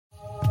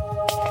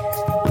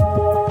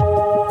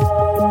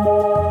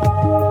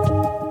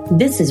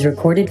This is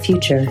Recorded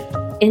Future,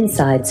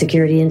 Inside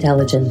Security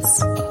Intelligence.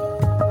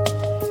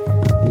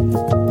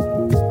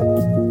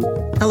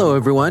 Hello,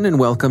 everyone, and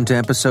welcome to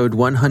episode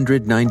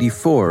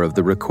 194 of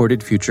the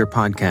Recorded Future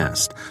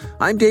podcast.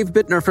 I'm Dave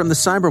Bittner from the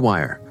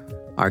Cyberwire.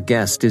 Our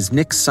guest is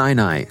Nick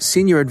Sinai,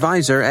 Senior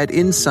Advisor at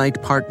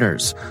Insight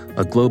Partners,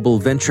 a global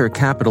venture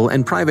capital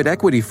and private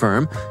equity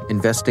firm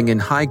investing in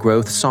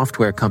high-growth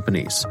software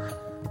companies.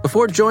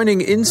 Before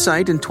joining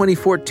Insight in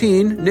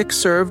 2014, Nick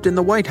served in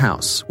the White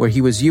House, where he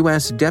was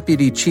U.S.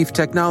 Deputy Chief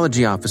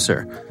Technology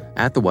Officer.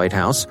 At the White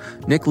House,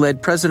 Nick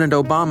led President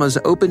Obama's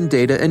open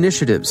data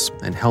initiatives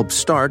and helped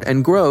start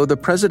and grow the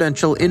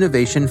Presidential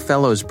Innovation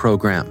Fellows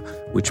Program,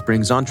 which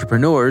brings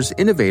entrepreneurs,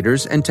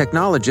 innovators, and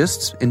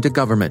technologists into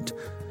government.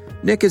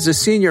 Nick is a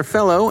senior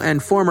fellow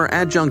and former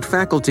adjunct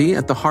faculty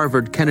at the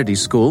Harvard Kennedy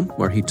School,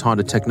 where he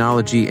taught a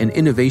technology and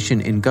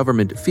innovation in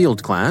government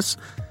field class.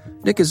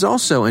 Nick is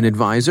also an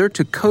advisor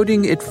to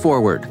Coding It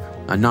Forward,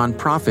 a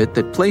nonprofit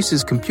that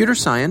places computer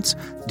science,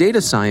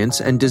 data science,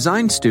 and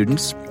design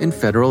students in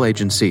federal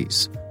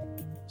agencies.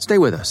 Stay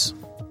with us.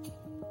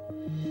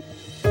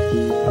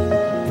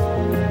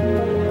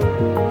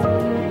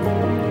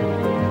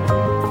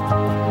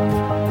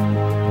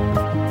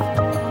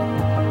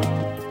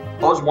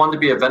 I always wanted to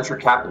be a venture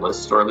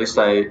capitalist, or at least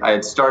I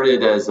had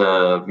started as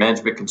a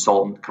management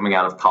consultant coming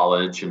out of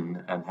college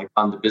and had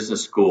gone to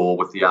business school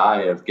with the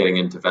eye of getting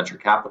into venture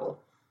capital.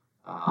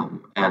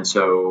 And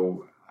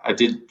so I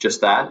did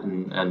just that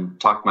and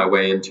talked my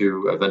way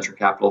into a venture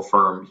capital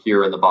firm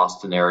here in the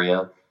Boston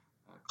area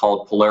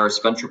called Polaris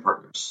Venture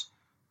Partners.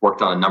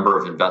 Worked on a number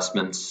of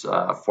investments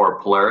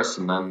for Polaris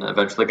and then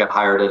eventually got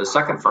hired at a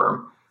second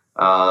firm.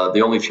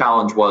 The only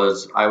challenge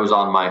was I was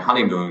on my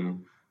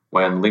honeymoon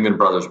when Lehman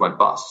Brothers went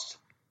bust.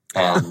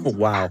 And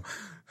Wow.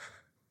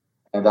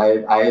 And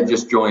I had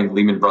just joined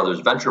Lehman Brothers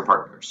Venture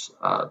Partners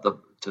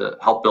to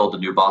help build a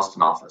new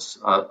Boston office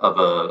of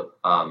a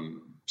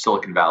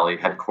Silicon Valley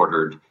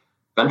headquartered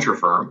venture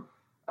firm.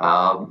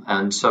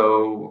 And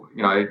so,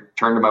 I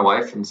turned to my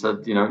wife and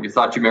said, you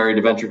thought you married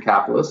a venture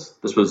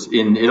capitalist. This was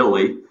in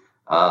Italy,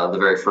 the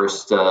very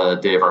first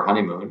day of our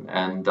honeymoon.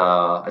 And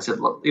I said,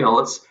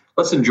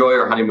 let's enjoy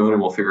our honeymoon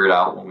and we'll figure it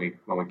out when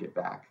we get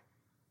back.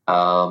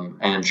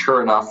 And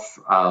sure enough,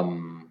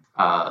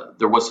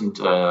 there wasn't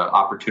an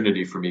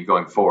opportunity for me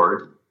going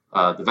forward.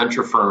 The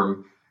venture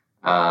firm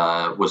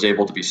was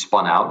able to be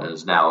spun out and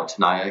is now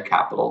Tenaya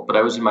Capital. But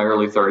I was in my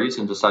early 30s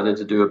and decided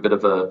to do a bit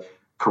of a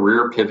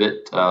career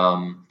pivot.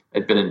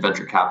 I'd been in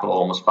venture capital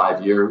almost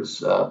 5 years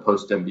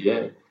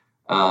post-MBA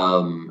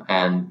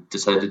and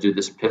decided to do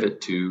this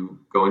pivot to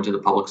go into the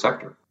public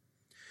sector.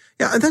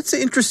 Yeah, that's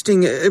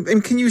interesting.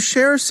 And can you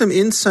share some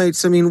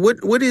insights? I mean,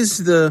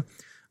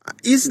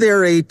 is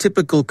there a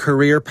typical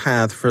career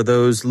path for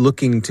those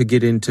looking to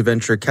get into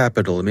venture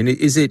capital? I mean,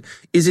 is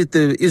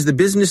the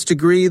business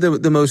degree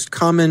the most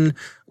common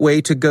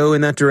way to go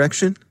in that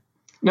direction?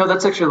 No,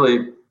 that's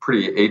actually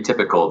pretty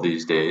atypical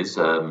these days.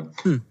 So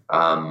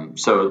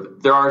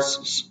there are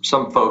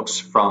some folks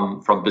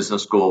from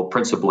business school,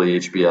 principally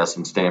HBS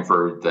and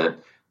Stanford,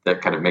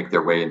 that kind of make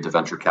their way into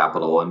venture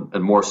capital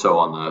and more so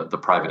on the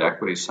private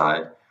equity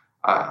side.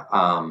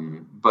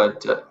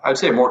 But I'd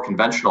say a more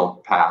conventional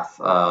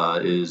path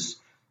is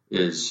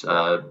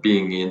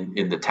being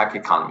in the tech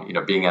economy,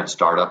 being at a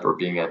startup or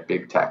being at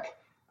big tech,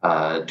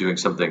 doing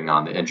something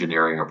on the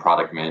engineering or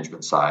product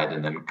management side,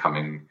 and then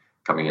coming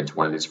into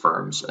one of these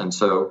firms. And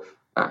so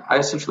I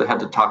essentially had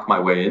to talk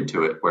my way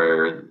into it,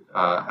 where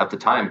at the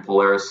time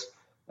Polaris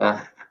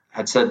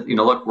had said,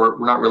 look,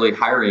 we're not really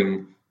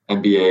hiring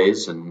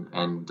MBAs,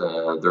 and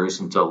there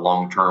isn't a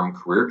long-term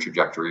career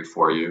trajectory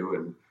for you.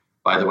 And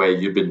by the way,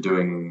 you've been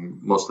doing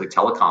mostly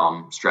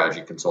telecom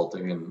strategy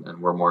consulting,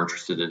 and we're more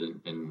interested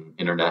in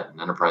internet and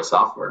enterprise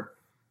software.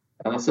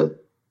 And I said,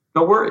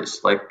 no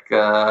worries.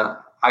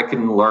 I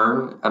can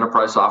learn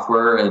enterprise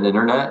software and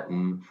internet,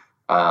 and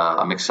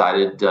I'm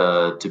excited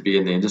to be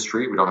in the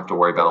industry. We don't have to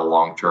worry about a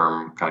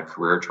long-term kind of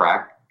career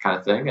track kind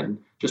of thing, and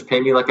just pay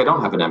me like I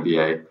don't have an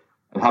MBA.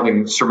 And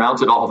having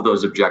surmounted all of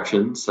those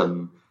objections,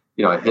 and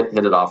I hit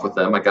it off with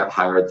them, I got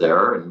hired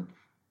there, and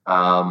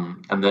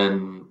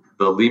then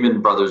the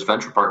Lehman Brothers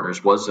Venture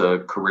Partners was a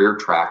career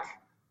track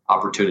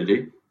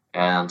opportunity,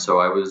 and so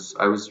I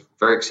was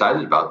very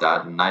excited about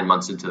that. And 9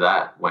 months into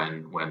that,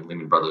 when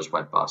Lehman Brothers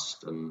went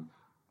bust, and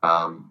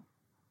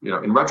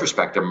in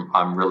retrospect,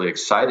 I'm really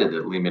excited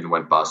that Lehman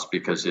went bust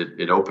because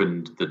it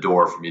opened the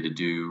door for me to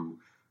do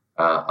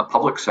a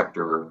public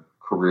sector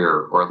career,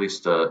 or at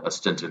least a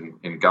stint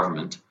in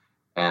government.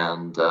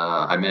 And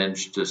I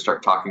managed to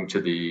start talking to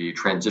the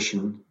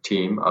transition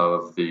team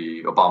of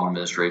the Obama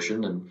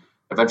administration, and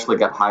eventually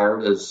got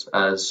hired as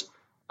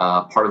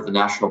part of the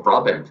National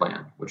Broadband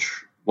Plan, which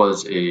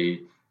was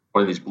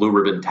one of these blue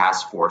ribbon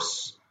task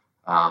force.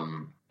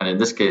 And in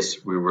this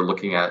case, we were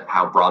looking at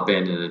how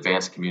broadband and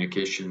advanced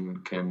communication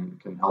can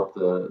help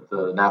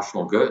the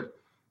national good.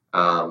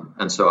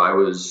 And so I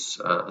was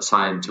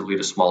assigned to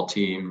lead a small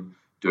team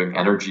doing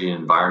energy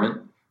and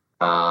environment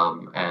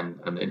and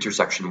an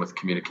intersection with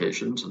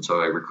communications. And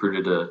so I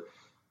recruited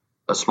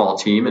a a small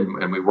team,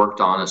 and we worked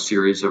on a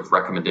series of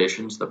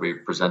recommendations that we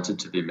presented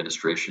to the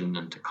administration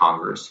and to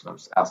Congress. I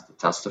was asked to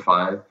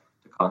testify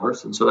to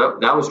Congress, and so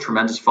that was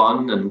tremendous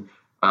fun, and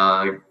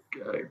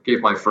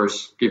gave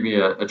me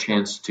a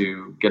chance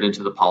to get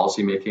into the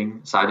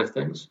policymaking side of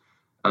things.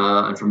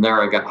 And from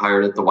there, I got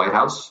hired at the White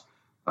House,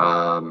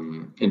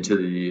 into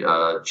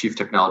the Chief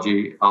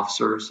Technology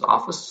Officer's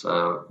office,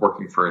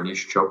 working for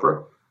Anish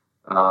Chopra.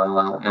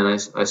 And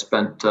I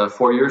spent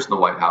 4 years in the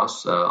White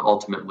House.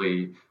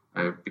 Ultimately,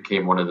 I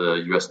became one of the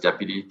U.S.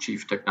 Deputy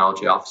Chief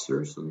Technology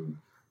Officers, and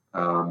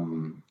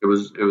it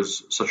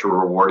was such a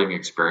rewarding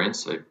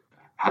experience. I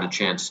had a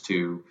chance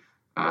to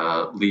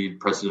lead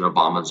President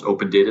Obama's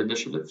open data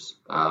initiatives.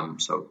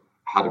 So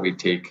how do we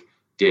take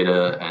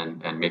data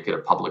and make it a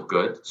public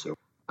good? So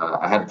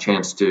I had a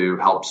chance to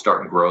help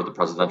start and grow the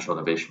Presidential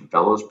Innovation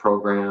Fellows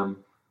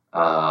Program,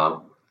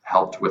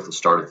 helped with the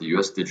start of the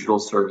U.S. Digital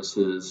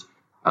Services.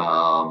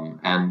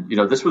 And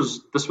this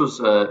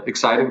was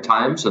exciting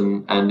times,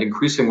 and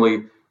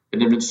increasingly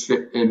an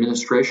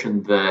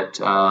administration that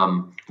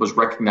was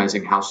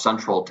recognizing how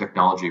central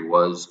technology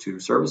was to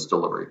service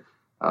delivery.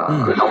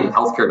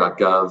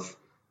 Healthcare.gov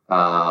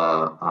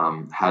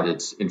had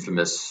its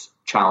infamous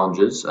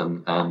challenges,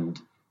 and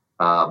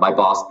my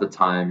boss at the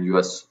time,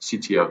 U.S.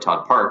 CTO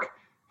Todd Park,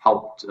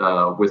 helped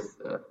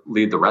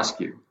lead the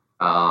rescue,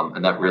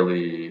 and that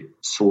really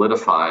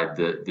solidified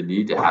the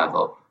need to have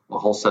a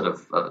whole set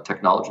of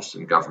technologists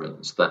in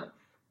government.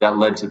 That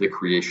led to the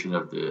creation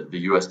of the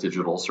U.S.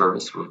 Digital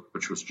Service,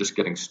 which was just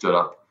getting stood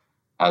up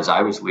as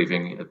I was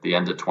leaving at the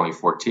end of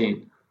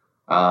 2014.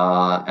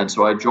 And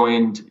so I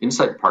joined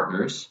Insight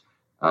Partners,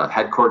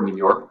 headquartered in New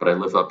York, but I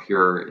live up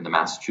here in the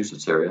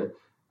Massachusetts area,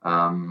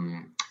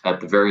 at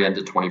the very end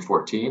of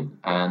 2014.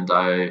 And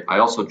I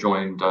also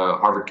joined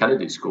Harvard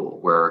Kennedy School,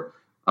 where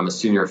I'm a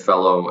senior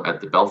fellow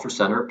at the Belfer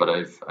Center, but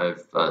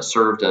I've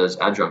served as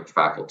adjunct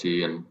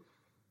faculty and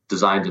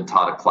designed and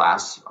taught a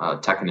class,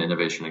 Tech and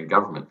Innovation in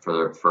Government,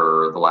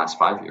 for the last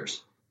 5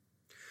 years.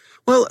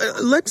 Well,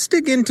 let's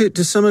dig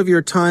into some of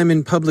your time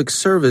in public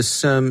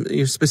service,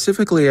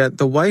 specifically at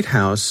the White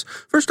House.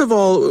 First of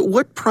all,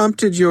 what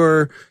prompted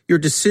your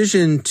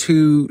decision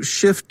to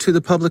shift to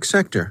the public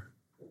sector?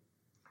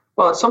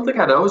 Well, it's something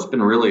I'd always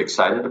been really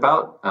excited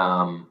about.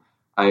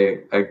 I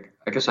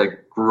guess I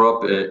grew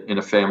up in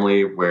a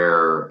family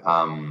where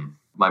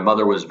my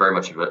mother was very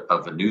much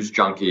of a news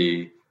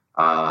junkie.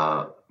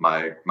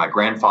 My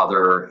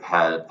grandfather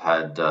had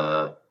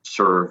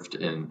served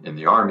in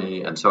the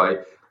Army, and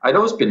so I'd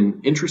always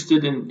been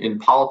interested in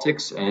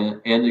politics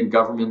and in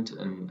government,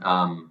 and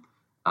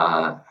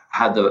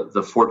had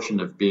the fortune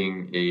of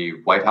being a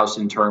White House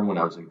intern when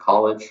I was in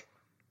college.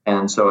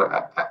 And so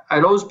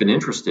I'd always been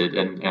interested,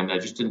 and I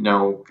just didn't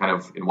know kind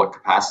of in what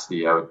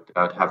capacity I would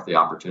have the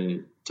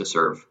opportunity to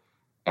serve.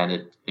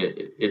 And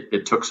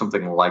it took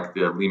something like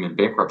the Lehman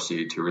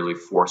bankruptcy to really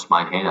force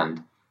my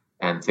hand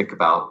and think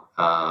about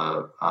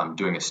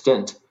doing a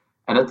stint.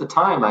 And at the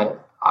time,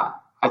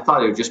 I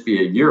thought it would just be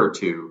a year or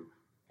two.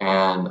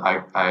 And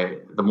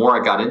the more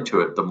I got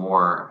into it, the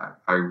more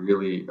I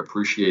really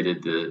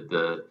appreciated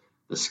the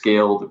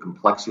scale, the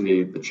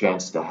complexity, the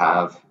chance to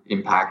have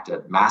impact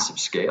at massive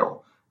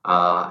scale.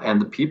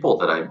 And the people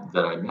that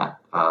I met,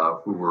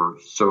 who were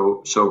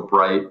so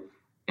bright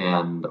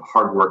and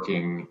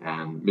hardworking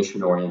and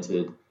mission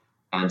oriented,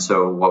 and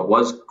so what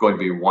was going to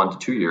be 1 to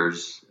 2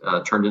 years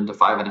turned into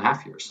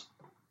 5.5 years.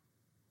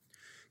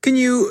 Can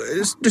you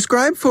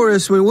describe for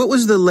us, what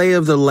was the lay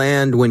of the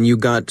land when you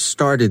got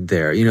started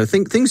there?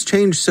 Things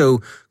changed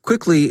so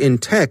quickly in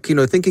tech.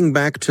 Thinking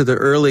back to the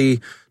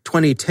early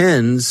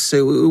 2010s,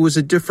 it was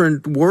a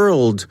different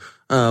world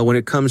when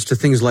it comes to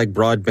things like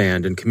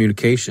broadband and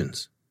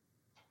communications.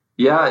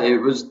 Yeah, it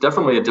was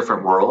definitely a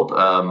different world.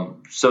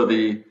 So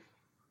the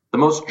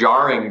most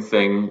jarring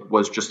thing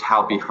was just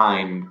how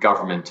behind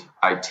government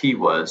IT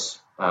was.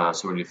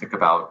 So when you think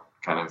about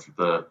kind of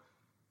the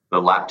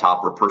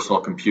laptop or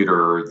personal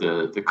computer,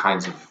 the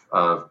kinds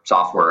of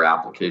software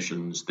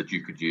applications that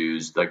you could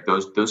use, like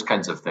those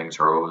kinds of things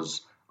are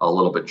always a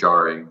little bit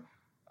jarring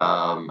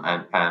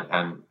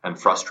and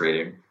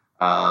frustrating.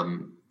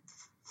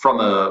 From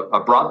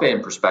a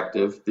broadband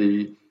perspective,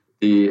 the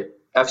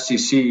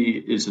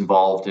FCC is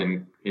involved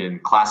in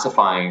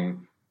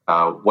classifying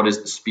what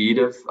is the speed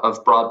of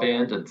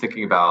broadband and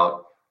thinking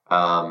about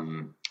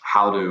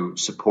how to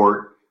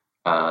support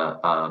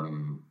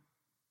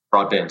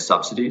broadband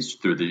subsidies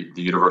through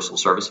the Universal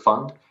Service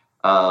Fund.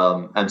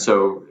 And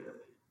so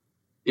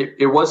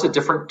it was a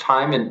different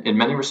time in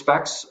many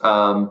respects,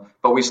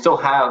 but we still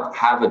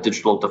have a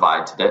digital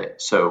divide today.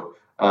 So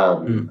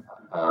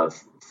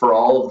for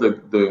all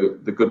of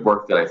the good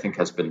work that I think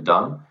has been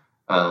done,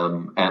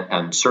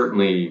 and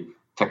certainly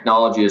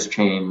technology has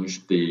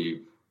changed.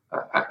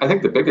 I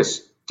think the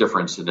biggest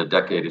difference in a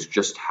decade is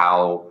just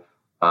how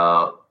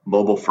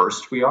mobile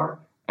first we are.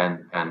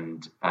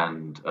 And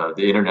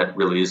the internet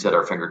really is at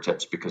our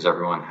fingertips because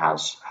everyone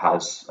has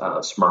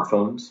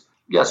smartphones.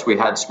 Yes, we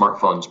had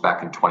smartphones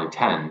back in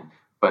 2010,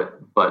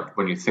 but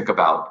when you think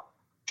about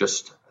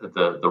just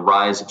the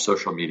rise of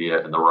social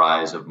media and the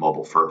rise of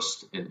mobile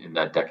first in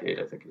that decade,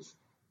 I think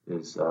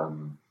is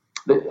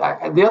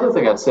the other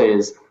thing I'd say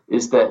is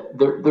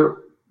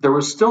that there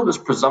was still this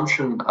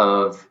presumption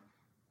of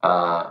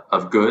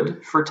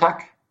good for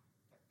tech,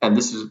 and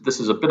this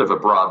is a bit of a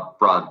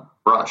broad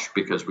brush,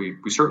 because we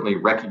certainly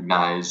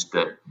recognize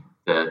that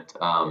there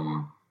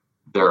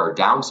are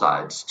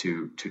downsides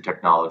to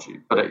technology,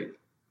 but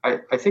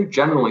I think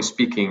generally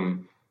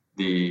speaking,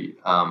 the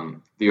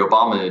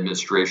Obama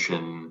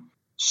administration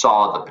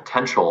saw the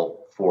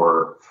potential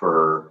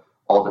for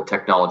all that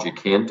technology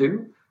can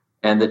do,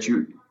 and that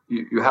you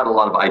had a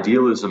lot of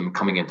idealism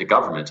coming into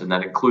government, and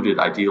that included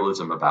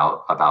idealism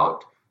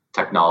about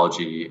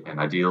technology and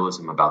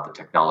idealism about the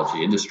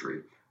technology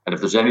industry. And if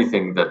there's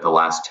anything that the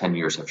last 10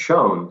 years have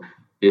shown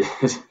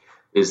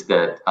is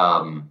that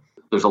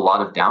there's a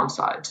lot of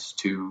downsides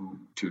to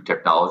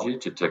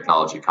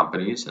technology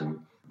companies,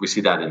 and we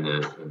see that in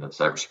the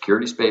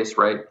cybersecurity space,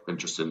 right? And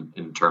just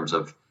in terms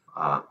of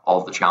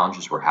all the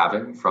challenges we're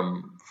having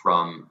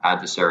from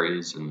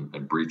adversaries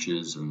and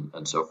breaches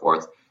and so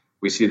forth.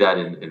 We see that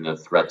in the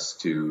threats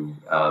to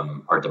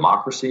our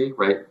democracy,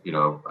 right?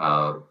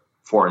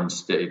 Foreign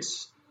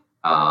states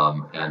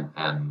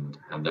and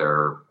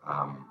their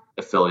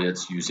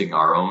affiliates using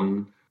our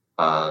own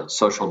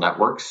social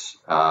networks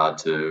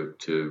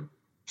to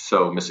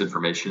sow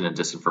misinformation and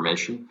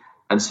disinformation.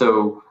 And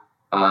so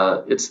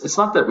it's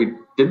not that we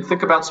didn't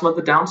think about some of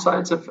the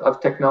downsides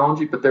of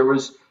technology, but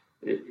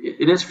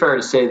it is fair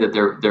to say that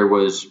there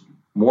was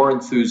more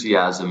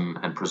enthusiasm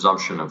and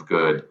presumption of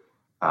good,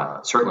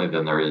 certainly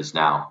than there is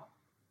now.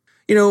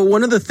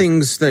 One of the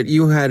things that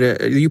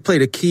you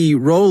played a key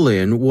role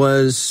in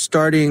was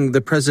starting the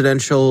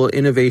Presidential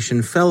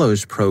Innovation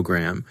Fellows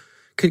Program.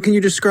 Can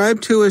you describe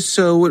to us?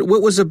 So,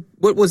 what was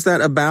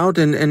that about,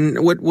 and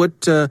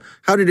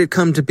how did it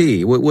come to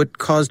be? What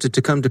caused it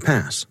to come to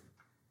pass?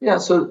 Yeah,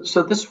 so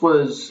this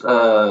was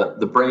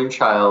the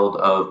brainchild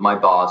of my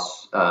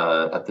boss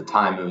at the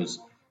time, who was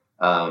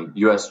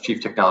U.S. Chief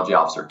Technology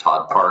Officer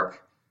Todd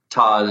Park.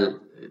 Todd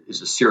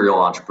is a serial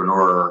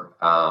entrepreneur,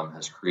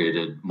 has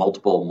created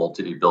multiple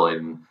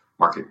multi-billion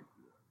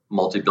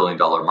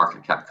dollar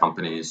market cap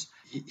companies.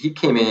 He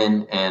came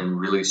in and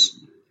really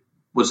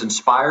was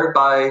inspired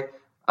by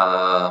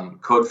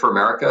Code for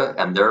America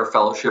and their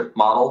fellowship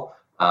model.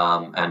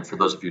 And for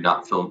those of you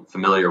not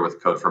familiar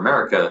with Code for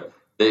America,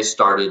 they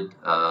started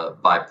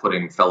by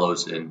putting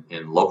fellows in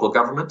local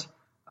government,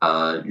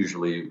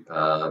 usually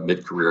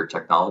mid-career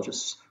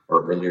technologists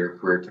or earlier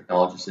career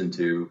technologists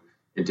into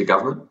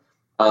government.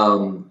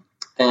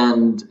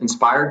 And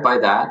inspired by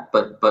that,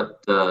 but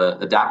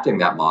adapting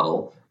that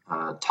model,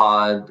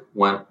 Todd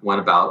went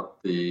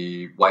about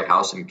the White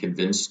House and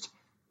convinced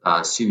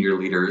senior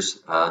leaders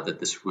that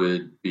this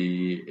would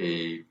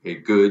be a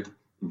good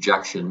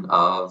injection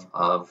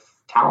of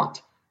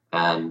talent.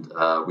 And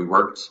we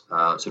worked.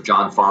 So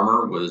John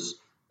Farmer was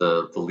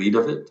the lead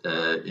of it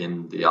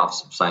in the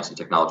Office of Science and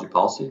Technology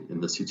Policy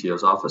in the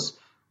CTO's office,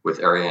 with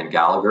Ariane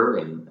Gallagher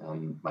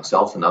and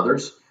myself and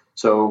others.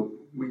 So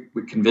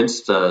we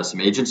convinced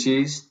some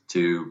agencies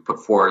to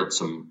put forward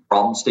some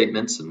problem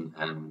statements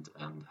and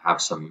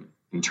have some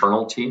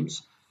internal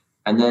teams.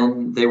 And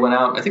then they went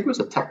out, I think it was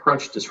a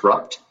TechCrunch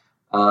Disrupt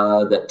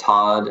that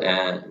Todd,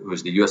 who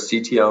was the US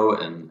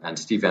CTO, and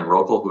Steve Van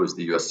Rokel, who was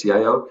the US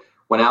CIO,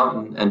 went out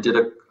and did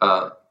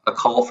a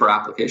call for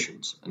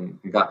applications and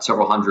got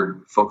several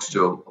hundred folks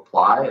to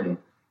apply. And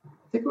I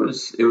think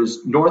it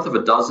was north of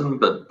a dozen,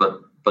 but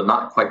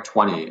not quite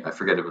 20. I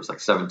forget, it was like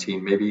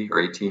 17 maybe or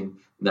 18 in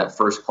that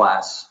first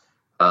class.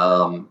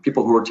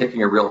 People who were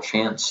taking a real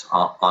chance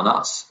on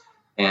us.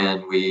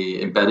 And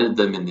we embedded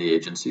them in the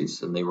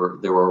agencies, and they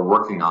were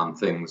working on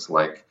things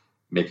like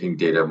making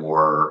data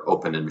more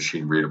open and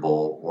machine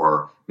readable,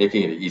 or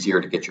making it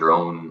easier to get your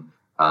own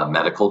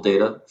medical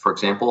data, for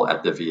example,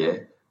 at the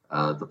VA,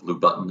 the Blue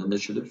Button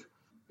Initiative.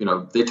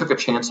 They took a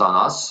chance on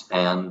us,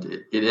 and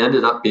it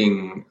ended up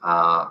being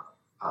a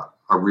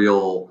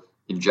real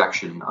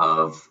injection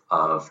of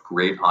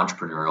great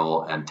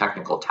entrepreneurial and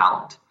technical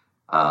talent.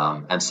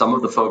 And some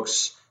of the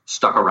folks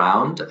stuck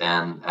around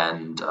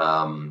and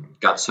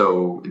got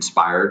so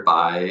inspired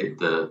by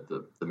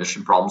the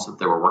mission problems that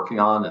they were working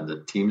on and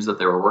the teams that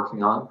they were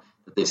working on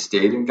that they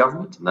stayed in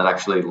government. And that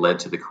actually led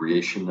to the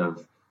creation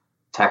of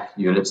tech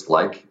units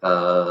like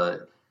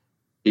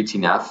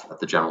 18F at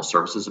the General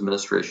Services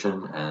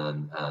Administration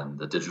and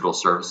the Digital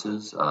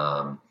Services,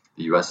 the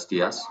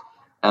USDS.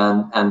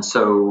 And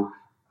so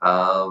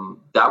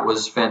that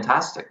was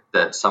fantastic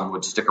that some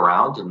would stick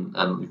around.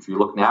 And if you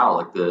look now,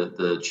 like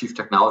the Chief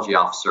Technology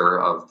Officer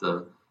of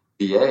the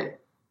VA,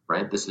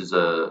 right? This is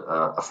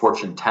a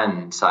Fortune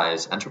 10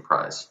 size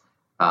enterprise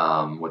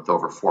with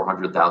over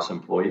 400,000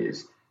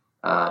 employees.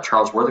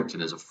 Charles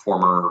Worthington is a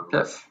former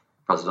PIF,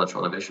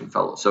 Presidential Innovation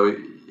Fellow. So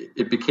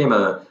it became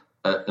an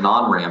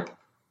on-ramp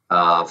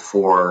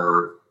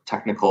for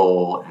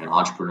technical and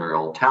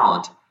entrepreneurial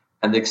talent.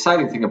 And the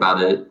exciting thing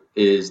about it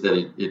is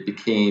that it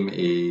became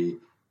a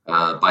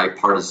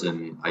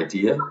bipartisan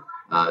idea.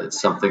 It's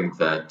something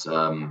that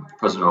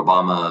President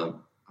Obama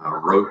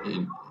wrote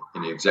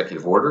in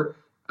executive order.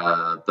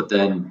 But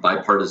then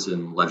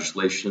bipartisan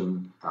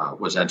legislation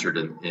was entered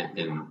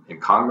in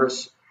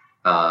Congress.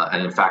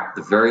 And in fact,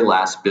 the very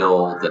last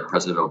bill that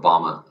President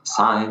Obama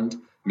signed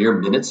mere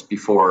minutes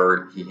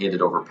before he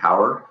handed over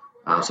power.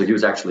 So he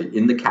was actually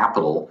in the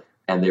Capitol,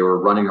 and they were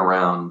running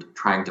around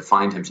trying to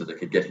find him so they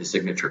could get his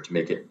signature to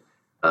make it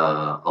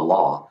a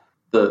law.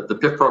 The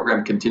PIF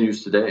program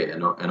continues today,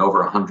 and over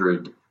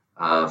 100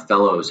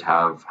 fellows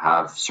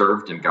have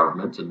served in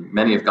government, and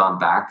many have gone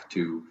back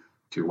to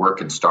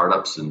work in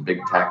startups and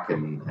big tech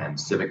and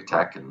civic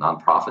tech and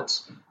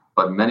nonprofits.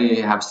 But many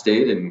have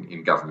stayed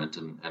in government,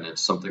 and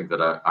it's something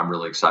that I'm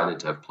really excited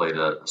to have played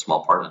a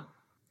small part in.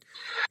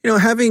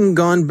 Having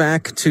gone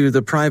back to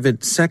the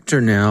private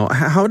sector now,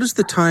 how does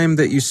the time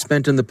that you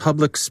spent in the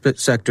public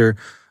sector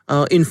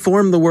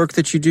inform the work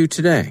that you do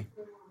today?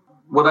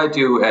 What I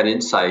do at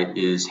Insight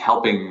is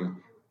helping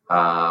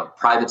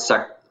private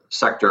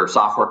sector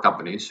software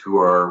companies who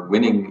are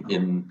winning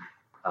in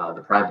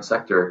the private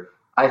sector.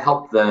 I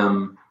help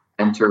them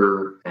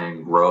enter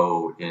and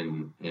grow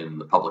in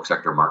the public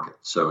sector market.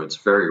 So it's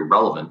very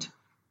relevant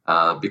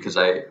because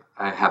I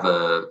have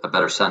a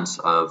better sense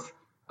of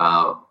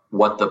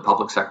what the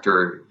public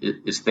sector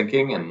is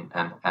thinking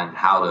and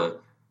how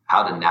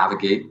to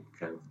navigate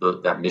kind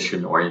of that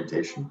mission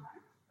orientation.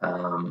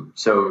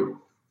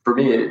 So for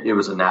me, it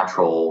was a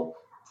natural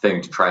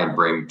thing to try and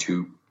bring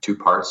two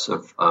parts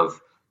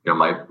of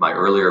my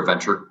earlier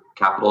venture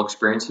capital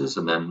experiences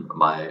and then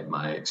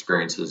my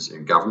experiences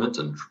in government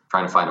and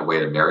trying to find a way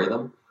to marry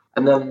them.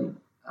 And then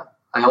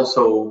I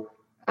also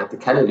at the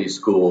Kennedy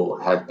School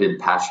have been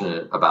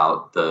passionate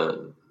about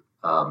the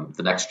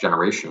next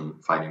generation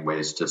finding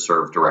ways to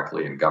serve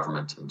directly in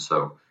government. And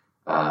so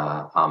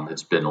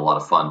it's been a lot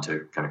of fun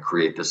to kind of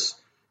create this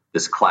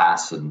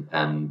class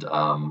and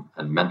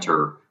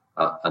mentor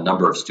a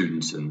number of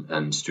students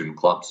and student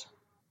clubs.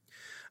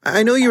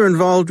 I know you're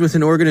involved with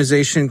an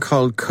organization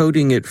called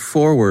Coding It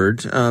Forward.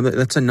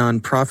 That's a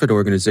nonprofit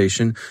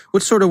organization.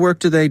 What sort of work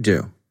do they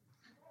do?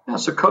 Yeah,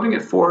 so Coding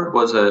It Forward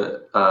was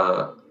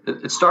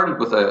it started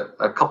with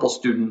a couple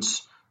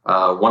students,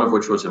 one of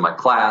which was in my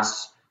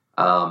class,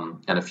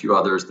 and a few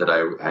others that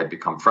I had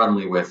become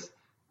friendly with.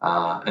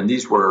 And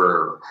these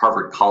were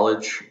Harvard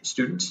College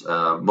students.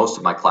 Most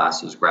of my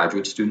class is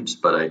graduate students,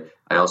 but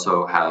I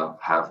also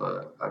have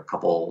a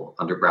couple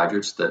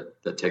undergraduates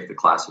that take the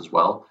class as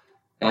well.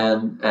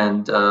 And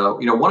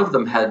one of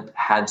them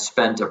had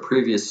spent a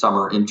previous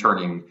summer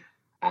interning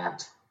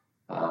at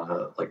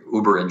like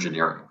Uber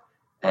Engineering,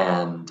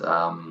 and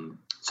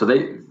so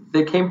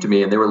they came to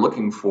me and they were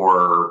looking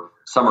for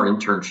summer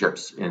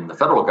internships in the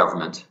federal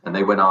government, and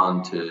they went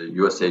on to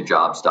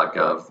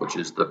usajobs.gov, which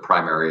is the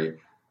primary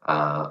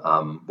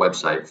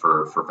website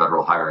for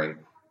federal hiring,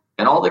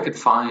 and all they could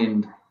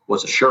find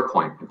was a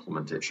SharePoint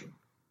implementation.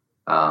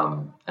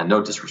 And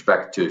no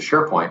disrespect to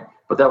SharePoint,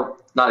 but that was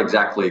not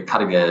exactly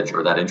cutting edge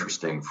or that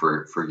interesting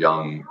for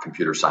young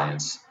computer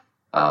science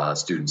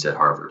students at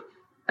Harvard.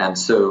 And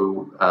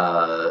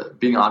so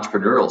being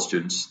entrepreneurial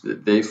students,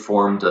 they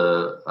formed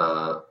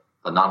a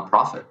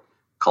nonprofit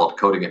called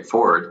Coding It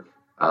Forward,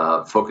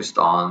 focused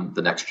on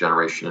the next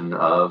generation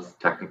of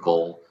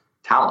technical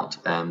talent.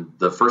 And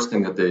the first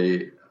thing that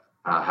they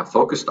have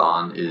focused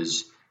on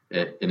is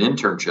an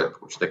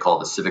internship, which they call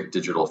the Civic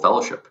Digital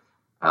Fellowship.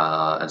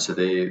 And so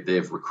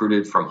they've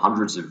recruited from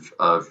hundreds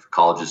of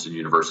colleges and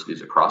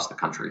universities across the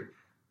country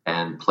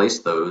and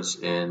placed those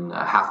in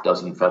a half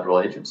dozen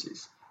federal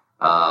agencies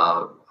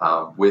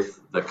with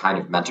the kind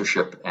of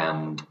mentorship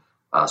and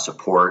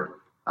support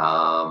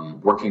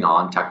working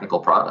on technical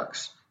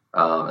products.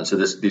 And so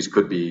these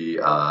could be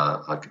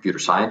computer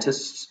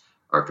scientists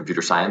or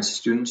computer science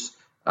students,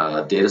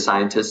 data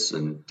scientists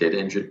and data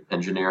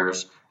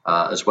engineers,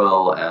 as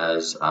well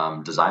as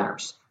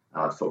designers,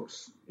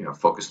 folks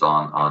focused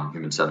on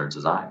human-centered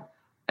design.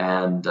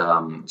 And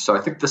so I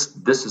think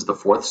this is the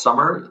fourth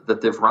summer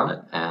that they've run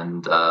it,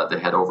 and they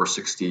had over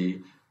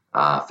 60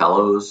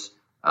 fellows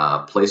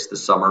placed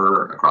this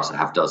summer across a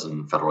half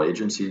dozen federal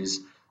agencies.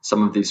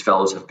 Some of these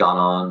fellows have gone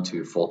on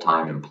to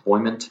full-time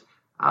employment.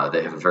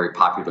 They have a very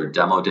popular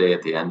demo day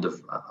at the end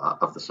of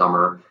the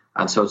summer.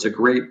 And so it's a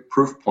great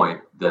proof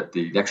point that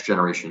the next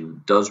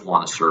generation does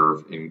want to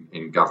serve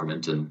in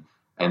government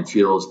and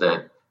feels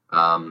that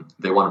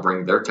they want to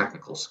bring their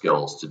technical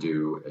skills to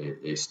do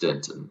a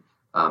stint. And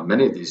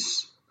many of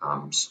these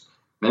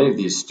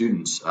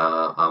students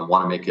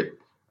want to make it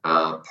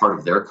part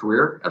of their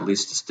career, at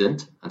least a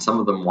stint, and some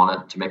of them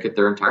want it to make it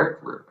their entire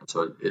career. And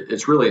so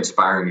it's really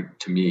inspiring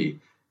to me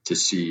to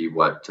see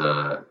what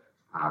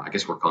I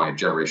guess we're calling it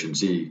Generation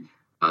Z,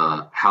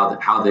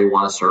 how they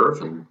want to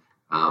serve. And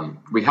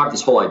we have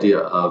this whole idea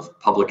of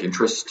public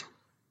interest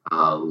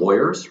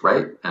lawyers,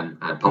 right, and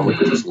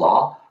public interest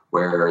law,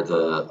 where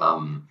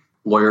the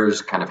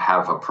lawyers kind of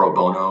have a pro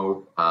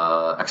bono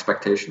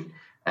expectation,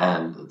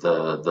 and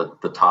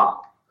the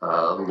top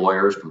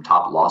lawyers from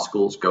top law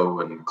schools go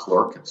and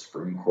clerk at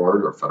Supreme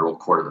Court or Federal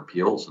Court of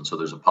Appeals, and so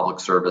there's a public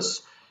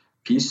service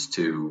piece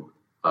to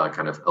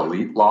kind of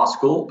elite law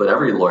school, but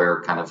every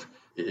lawyer kind of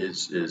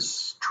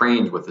is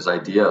trained with this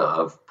idea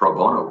of pro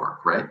bono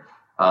work, right?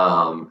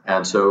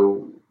 And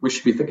so we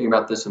should be thinking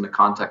about this in the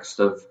context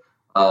of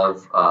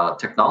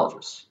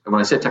technologists. And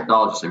when I say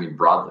technologists, I mean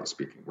broadly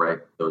speaking, right?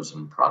 Those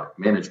in product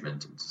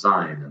management and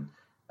design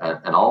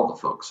and all the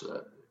folks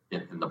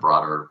in the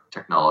broader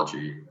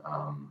technology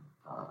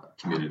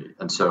community.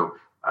 And so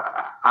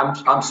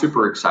I'm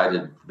super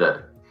excited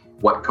that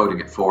what Coding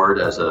It Forward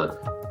as a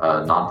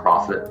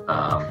nonprofit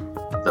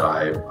that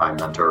I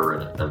mentor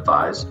and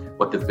advise,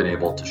 what they've been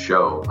able to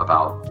show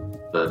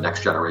about the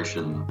next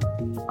generation,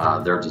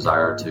 their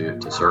desire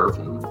to serve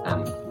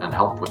and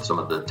help with some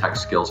of the tech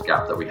skills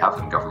gap that we have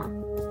in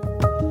government.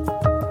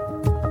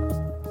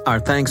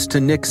 Our thanks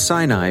to Nick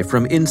Sinai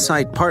from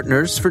Insight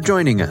Partners for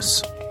joining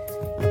us.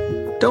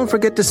 Don't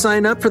forget to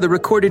sign up for the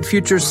Recorded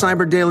Future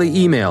Cyber Daily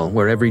email,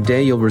 where every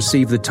day you'll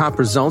receive the top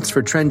results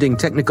for trending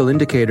technical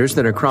indicators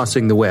that are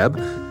crossing the web,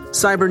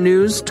 cyber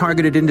news,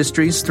 targeted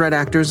industries, threat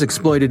actors,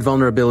 exploited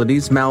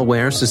vulnerabilities,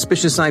 malware,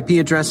 suspicious IP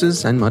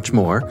addresses, and much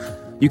more.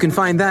 You can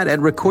find that at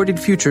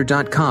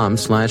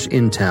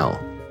recordedfuture.com/intel.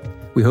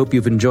 We hope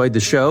you've enjoyed the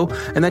show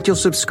and that you'll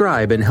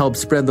subscribe and help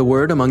spread the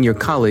word among your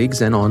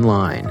colleagues and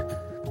online.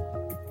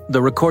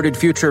 The Recorded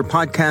Future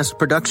podcast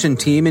production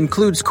team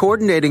includes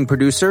coordinating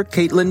producer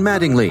Caitlin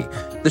Mattingly.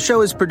 The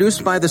show is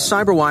produced by The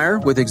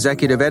Cyberwire with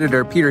executive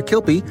editor Peter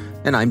Kilpie,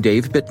 and I'm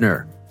Dave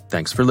Bittner.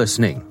 Thanks for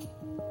listening.